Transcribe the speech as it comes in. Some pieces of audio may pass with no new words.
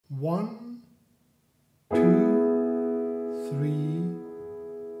1, 2, 3,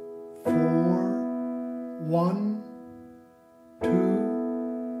 4, 1, 2,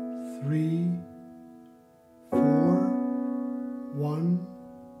 3, 4, 1,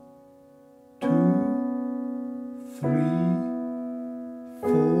 2, 3,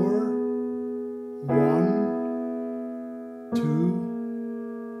 4, 1, 2,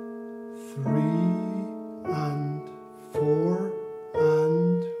 3, and 4,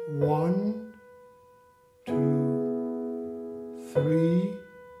 and 1, 2, 3,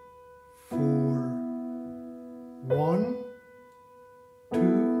 4, 1, 2,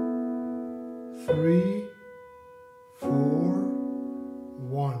 3, 4,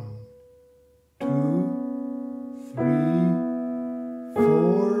 1, 2, 3,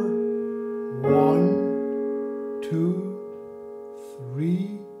 4, 1, 2,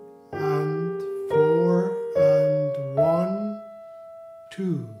 3, and 4, and 1,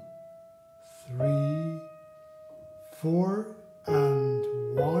 2, 3, 4, and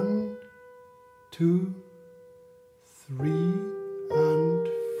 1, 2, 3, and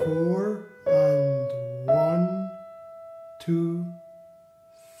 4, and 1, 2,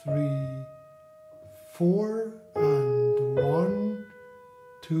 3, 4, and 1,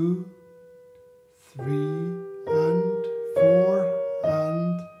 2, 3, and 4,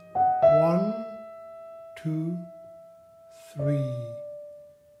 and 1, 2, 3,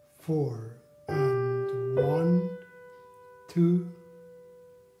 4, and 1, 2,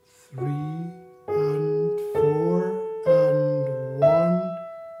 3, and 4, and 1,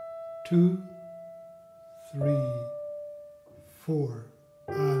 2, 3, 4,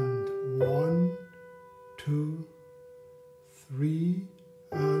 and 1, 2, 3,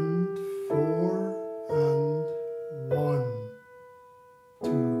 and 4, and 1, 2,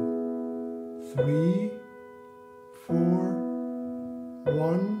 3, 4,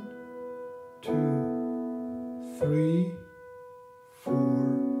 1, 2, 3, 4,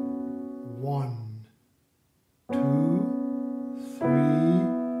 1, 2, 3,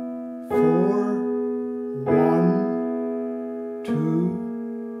 4, 1, 2,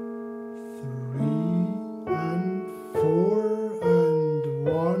 3, and 4, and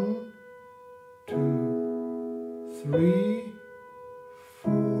 1, 2, 3,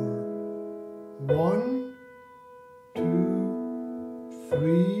 4, 1, 2,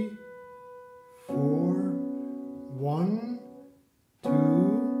 3, 4, 1, 2,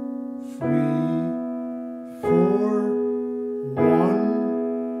 3, 4, 1,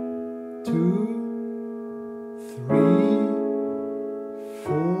 2, 3,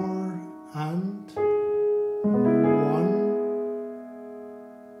 4, and 1.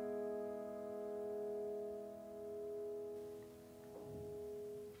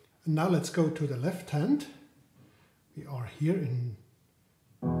 And now let's go to the left hand. We are here in,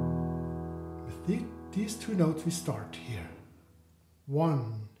 with these two notes we start here.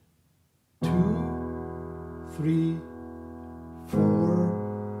 1, 2, 3, 4,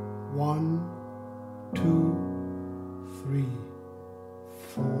 1, 2, 3,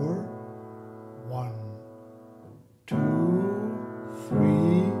 4, 1, 2,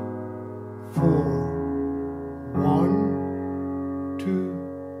 3, 4, 1, 2,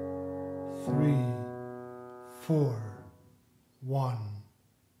 3, 4, 1,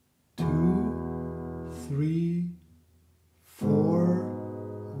 2, 3, 4,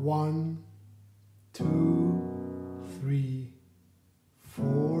 1, 2, 3,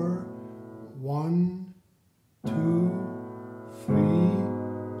 4, 1, 2, 3,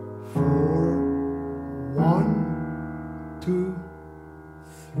 4, 1, 2,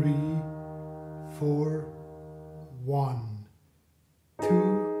 3, 4, 1,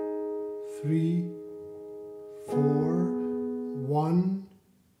 2, 3, 4, 1,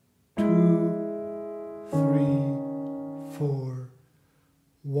 2, 3, 4,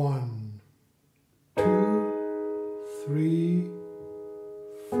 1, 2, 3,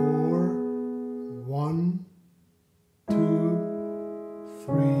 4, 1, 2,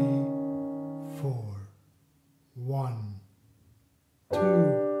 3, 4, 1, 2,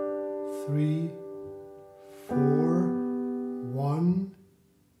 3, 4, 1,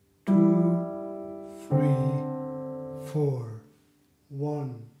 2, 3, 4,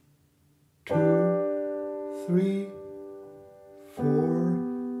 1, 2, 3, 4,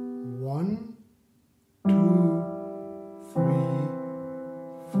 1, 2, 3,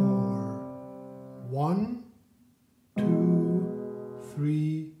 4, 1, 2,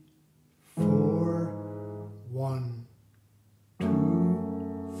 3, 4, 1, 2,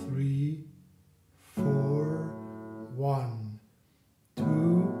 3, 4, 1, 2,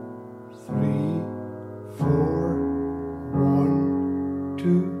 3, 4, 1,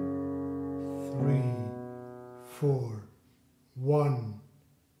 2, 3, 4. 1,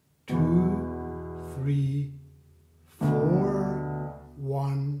 2, 3, 4.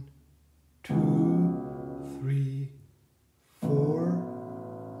 1, 2, 3, 4.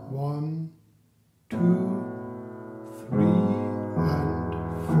 1, 2, 3, and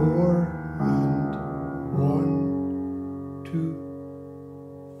 4, and 1,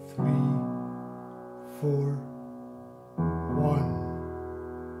 2, 3, 4, 1.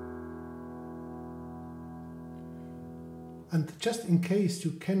 And just in case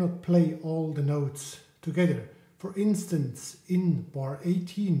you cannot play all the notes together, for instance, in bar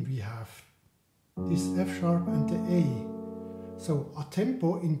 18 we have this F sharp and the A. So a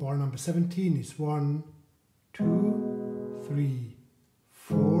tempo in bar number 17 is 1, 2, 3,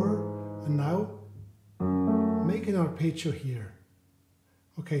 4, and now make an arpeggio here.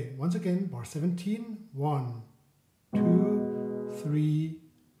 Okay, once again, bar 17, 1, 2, 3,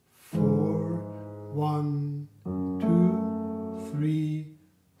 4, 1, 2, 3,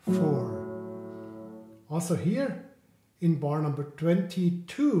 4. Also here, in bar number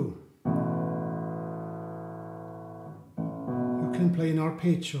 22, you can play an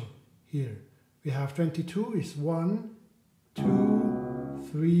arpeggio here. We have 22 is 1, 2,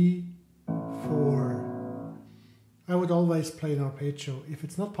 3, 4. I would always play an arpeggio if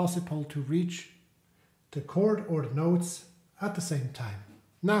it's not possible to reach the chord or the notes at the same time.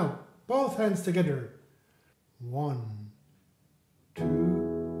 Now, both hands together. 1,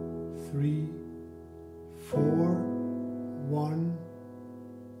 2, 3, 4. 1,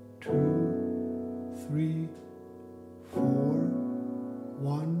 2, 3, 4.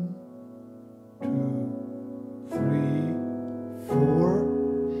 1, 2, 3, 4.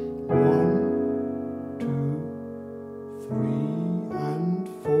 1, 2, 3, and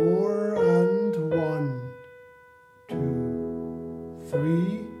 4, and 1, 2,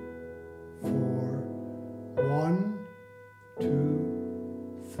 3, 4. 1,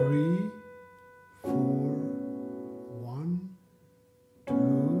 2, 3, 4. 1, 2,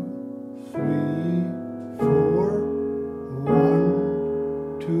 3, 4. 1, 2,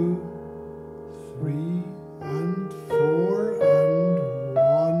 3, and 4, and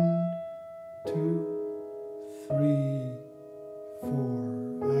 1, 2, 3, 4,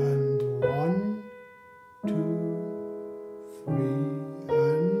 and 1, 2, 3, and 4, and 1,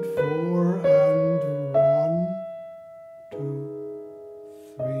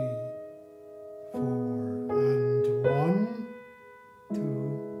 2, 3, 4, and 1, 2,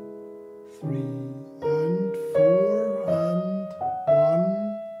 3, and 4, and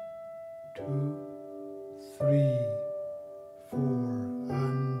 1, 2, 3, 4,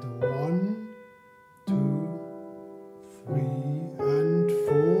 and 1, 2, 3, and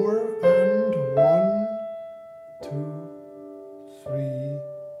 4, and 1, 2, 3,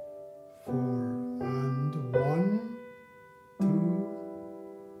 4, and 1, 2,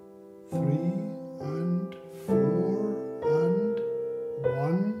 3, and 4, and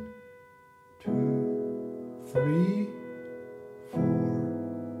 1, 2, 3, 4.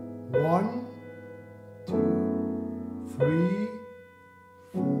 1, 2, 3,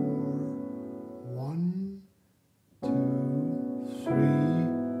 4. 1, 2, 3,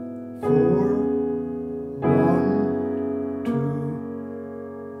 4. 1, 2,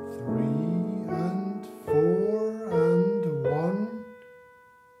 3.